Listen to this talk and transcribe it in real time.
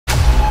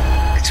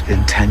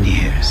been 10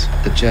 years.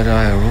 The Jedi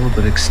are all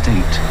but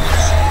extinct.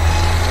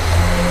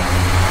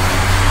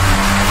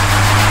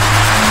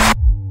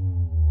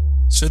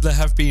 So there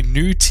have been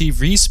new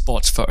TV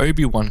spots for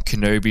Obi-Wan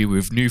Kenobi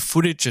with new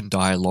footage and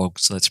dialogue,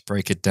 so let's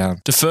break it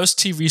down. The first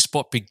TV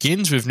spot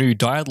begins with new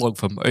dialogue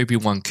from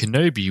Obi-Wan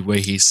Kenobi where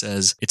he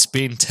says, "It's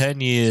been 10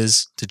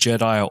 years, the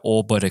Jedi are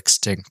all but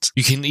extinct."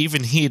 You can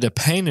even hear the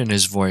pain in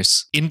his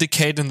voice,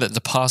 indicating that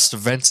the past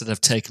events that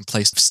have taken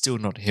place have still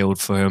not healed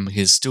for him.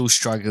 He's still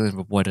struggling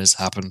with what has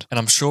happened, and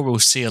I'm sure we'll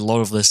see a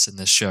lot of this in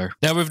this show.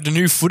 Now with the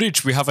new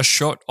footage, we have a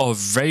shot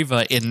of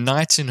Reva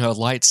igniting her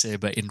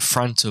lightsaber in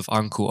front of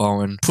Uncle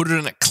Owen,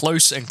 putting it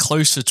closer and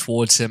closer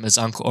towards him as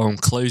Uncle Owen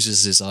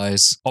closes his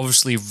eyes.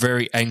 Obviously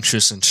very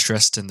anxious and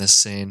stressed in this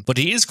scene, but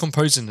he is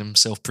composing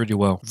himself pretty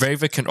well.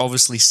 Reva can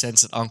obviously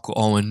sense that Uncle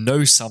Owen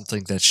knows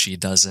something that she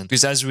doesn't,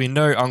 because as we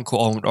know,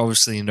 Uncle Owen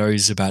obviously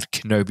knows about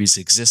Kenobi's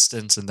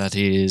existence and that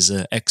he is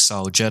an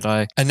exiled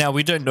Jedi. And now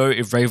we don't know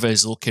if Reva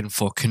is looking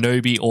for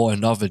Kenobi or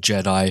another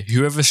Jedi.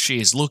 Whoever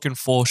she is looking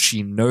for,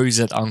 she knows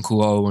that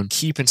Uncle Owen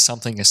keeping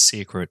something a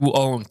secret. Will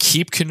Owen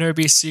keep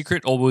Kenobi a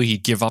secret, or will he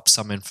give up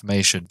some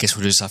information? Guess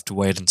we'll just have to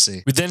wait and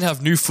see. We then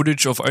have new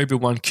footage of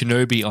Obi-Wan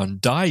Kenobi on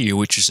Daiyu,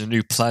 which is a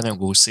new planet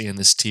we'll see in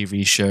this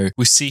TV show.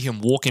 We see him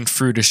walking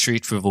through the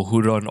streets with a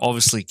hood on,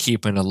 obviously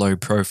keeping a low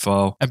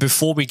profile. And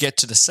before we get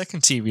to the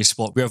second TV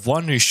spot, we have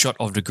one new shot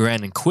of the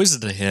Grand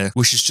Inquisitor here,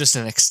 which is just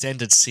an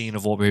extended scene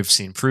of what we've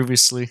seen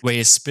previously, where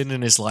he's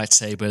spinning his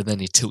lightsaber and then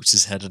he tilts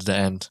his head at the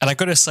end. And I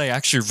gotta say, I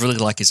actually really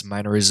like his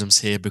mannerisms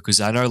here, because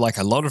I know, like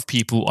a lot of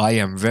people, I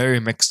am very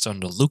mixed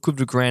on the look of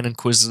the Grand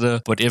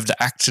Inquisitor, but if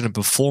the acting and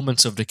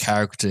performance of the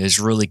character is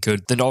really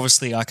good, then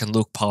obviously I can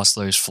look past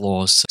those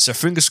flaws. So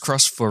fingers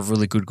crossed for a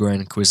really good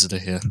Grand Inquisitor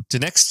here. The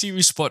next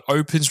TV spot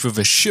opens with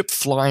a ship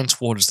flying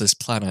towards this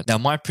planet. Now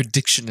my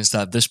prediction is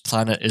that this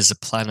planet is a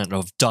planet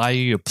of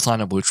Daiyu, a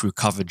planet which we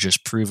covered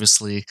just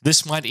previously.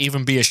 This might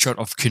even be a shot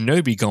of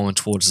Kenobi going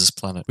towards this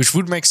planet, which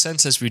would make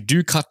sense as we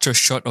do cut to a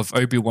shot of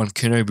Obi-Wan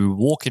Kenobi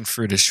walking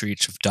through the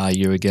streets of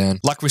Daiyu again.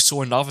 Like we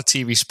saw in another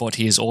TV spot,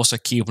 he is also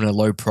keeping a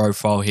low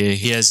profile here.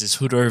 He has his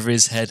hood over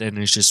his head and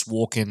is just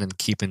walking and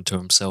keeping to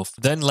himself.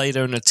 Then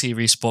later in the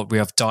TV spot, we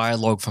have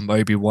dialogue from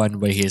Obi-Wan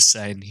where he is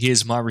saying,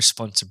 "Here's my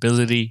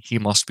responsibility, he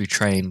must be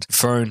trained,"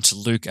 referring to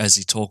Luke as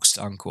he talks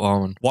to Uncle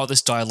Owen. While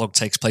this dialogue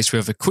takes place, we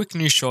have a quick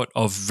new shot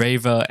of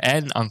Reva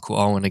and Uncle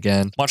Owen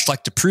again. Much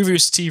like the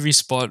previous TV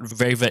spot,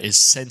 Reva is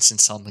sensing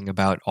something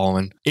about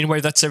Owen.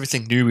 Anyway, that's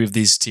everything new with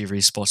these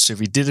TV spots, so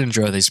if you did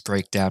enjoy this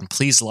breakdown,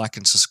 please like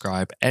and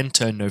subscribe and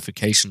turn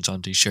notifications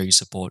on to show your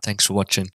support. Thanks for watching.